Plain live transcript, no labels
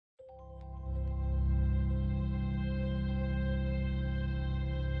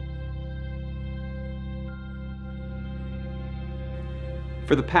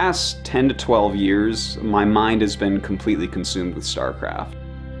For the past 10 to 12 years, my mind has been completely consumed with StarCraft.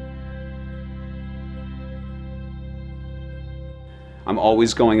 I'm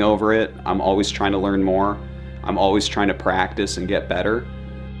always going over it, I'm always trying to learn more, I'm always trying to practice and get better.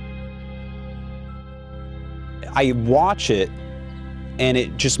 I watch it and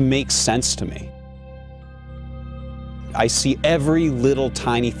it just makes sense to me. I see every little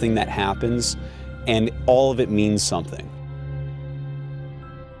tiny thing that happens and all of it means something.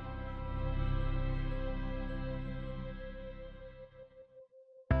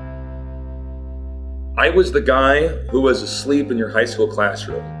 I was the guy who was asleep in your high school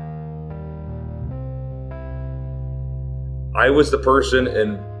classroom. I was the person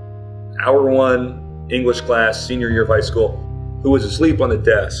in hour 1 English class, senior year of high school, who was asleep on the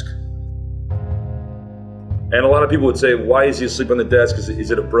desk. And a lot of people would say, why is he asleep on the desk?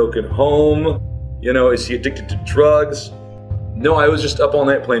 Is it a broken home? You know, is he addicted to drugs? No, I was just up all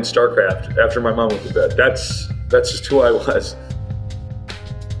night playing StarCraft after my mom went to bed. That's just who I was.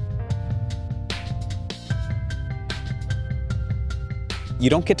 You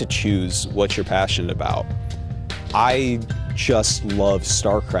don't get to choose what you're passionate about. I just love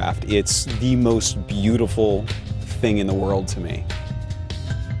StarCraft. It's the most beautiful thing in the world to me.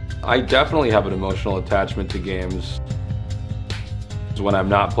 I definitely have an emotional attachment to games. When I'm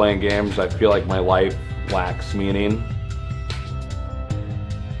not playing games, I feel like my life lacks meaning.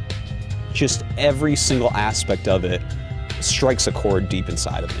 Just every single aspect of it strikes a chord deep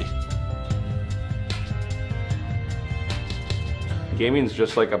inside of me. Gaming's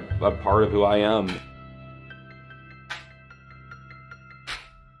just like a part of who I am.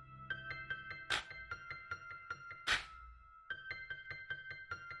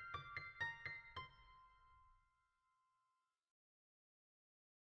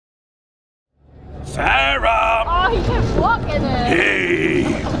 Sarah! Oh, he kept walking it.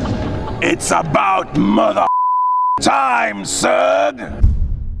 Hey! It's about mother time, son!